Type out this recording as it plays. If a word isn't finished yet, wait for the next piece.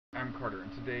I'm Carter,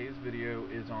 and today's video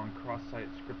is on cross-site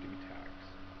scripting attacks.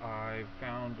 I've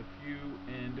found a few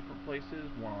in different places,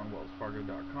 one on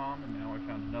wellsfargo.com, and now I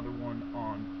found another one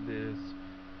on this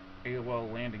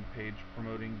AOL landing page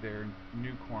promoting their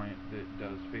new client that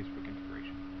does Facebook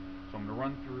integration. So I'm going to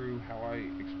run through how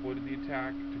I exploited the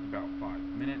attack. It took about 5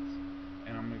 minutes,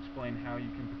 and I'm going to explain how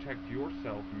you can protect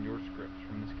yourself and your scripts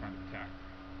from this kind of attack.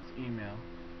 This email,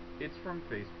 it's from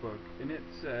Facebook, and it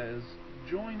says,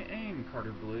 "Join AIM,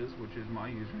 Carter Blizz," which is my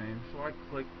username. So I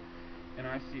click, and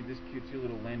I see this cutesy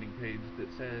little landing page that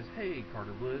says, "Hey,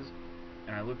 Carter Blizz,"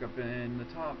 and I look up in the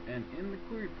top, and in the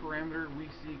query parameter, we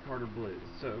see Carter Blizz.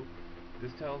 So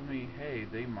this tells me, hey,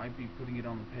 they might be putting it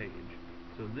on the page.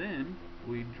 So then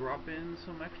we drop in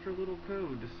some extra little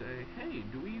code to say, hey,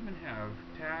 do we even have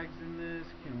tags in this?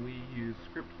 Can we use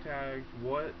script tags?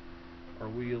 What are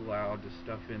we allowed to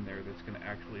stuff in there that's going to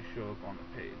actually show up on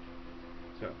the page?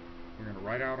 So we're going to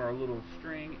write out our little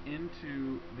string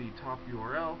into the top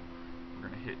URL. We're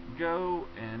going to hit go,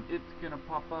 and it's going to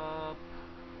pop up.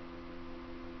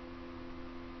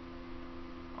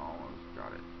 Almost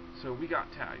got it. So we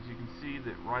got tags. You can see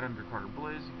that right under Carter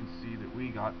Blizz, you can see that we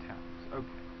got tags. Okay.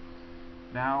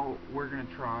 Now we're going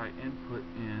to try and put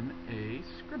in a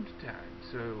script tag.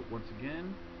 So once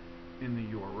again, in the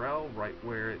URL, right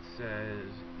where it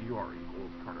says UR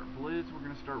equals Carter Blizz, we're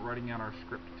going to start writing out our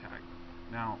script tag.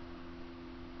 Now,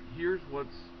 here's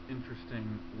what's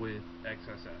interesting with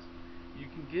XSS. You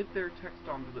can get their text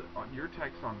your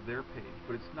text onto their page,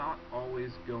 but it's not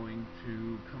always going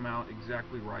to come out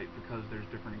exactly right because there's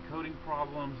different encoding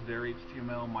problems. Their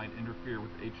HTML might interfere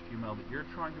with HTML that you're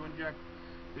trying to inject.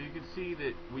 But you can see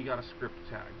that we got a script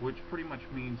tag, which pretty much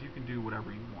means you can do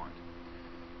whatever you want.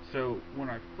 So when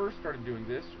I first started doing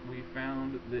this, we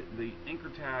found that the anchor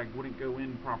tag wouldn't go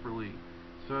in properly.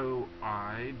 So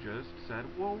I just said,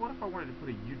 well, what if I wanted to put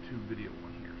a YouTube video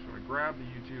on here? So I grabbed the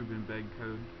YouTube embed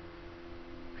code,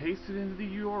 paste it into the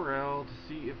URL to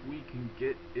see if we can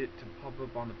get it to pop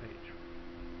up on the page.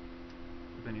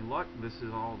 With any luck, this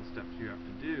is all the steps you have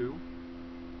to do.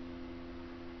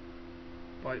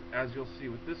 But as you'll see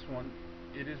with this one,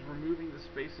 it is removing the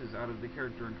spaces out of the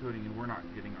character encoding, and we're not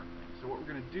getting our thing. So what we're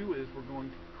going to do is we're going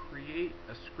to create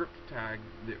a script tag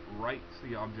that writes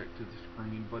the object to the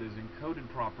screen, but is encoded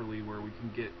properly where we can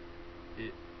get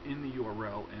it in the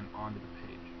URL and onto the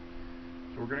page.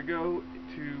 So we're going to go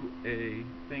to a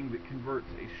thing that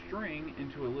converts a string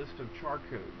into a list of char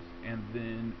codes, and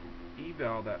then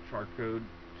eval that char code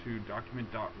to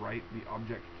document.write the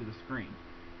object to the screen.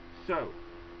 So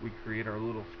we create our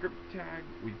little script tag,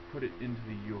 we put it into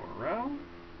the URL,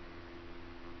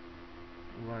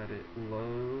 let it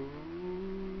load,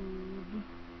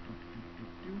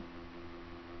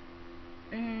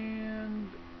 and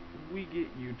we get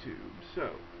YouTube.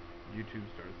 So YouTube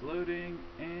starts loading,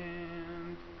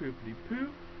 and poofity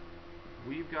poof,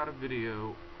 we've got a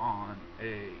video on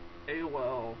a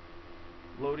AOL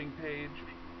loading page.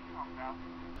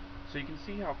 So you can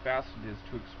see how fast it is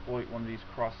to exploit one of these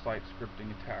cross-site scripting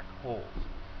attack holes.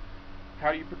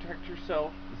 How do you protect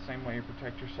yourself? The same way you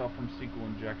protect yourself from SQL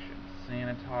injection.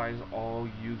 Sanitize all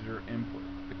user input.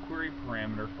 The query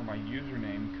parameter for my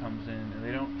username comes in, and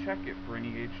they don't check it for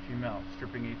any HTML.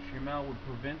 Stripping HTML would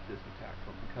prevent this attack,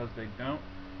 but because they don't,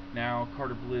 now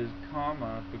Carter Blizz,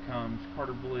 comma, becomes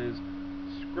Carter Blizz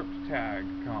script tag,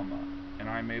 comma, and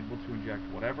I'm able to inject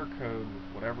whatever code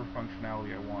with whatever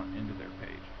functionality I want into their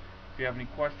page. If you have any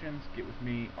questions, get with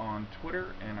me on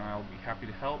Twitter, and I'll be happy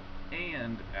to help.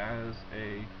 And as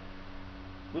a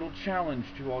little challenge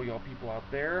to all y'all people out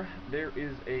there, there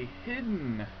is a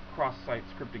hidden cross-site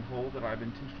scripting hole that I've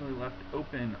intentionally left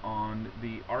open on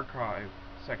the archive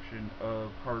section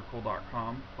of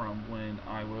cartercole.com from when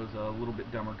I was a little bit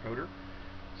dumber coder.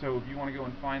 So if you want to go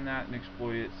and find that and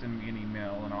exploit it, send me an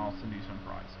email and I'll send you some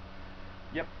prize.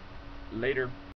 Yep, later.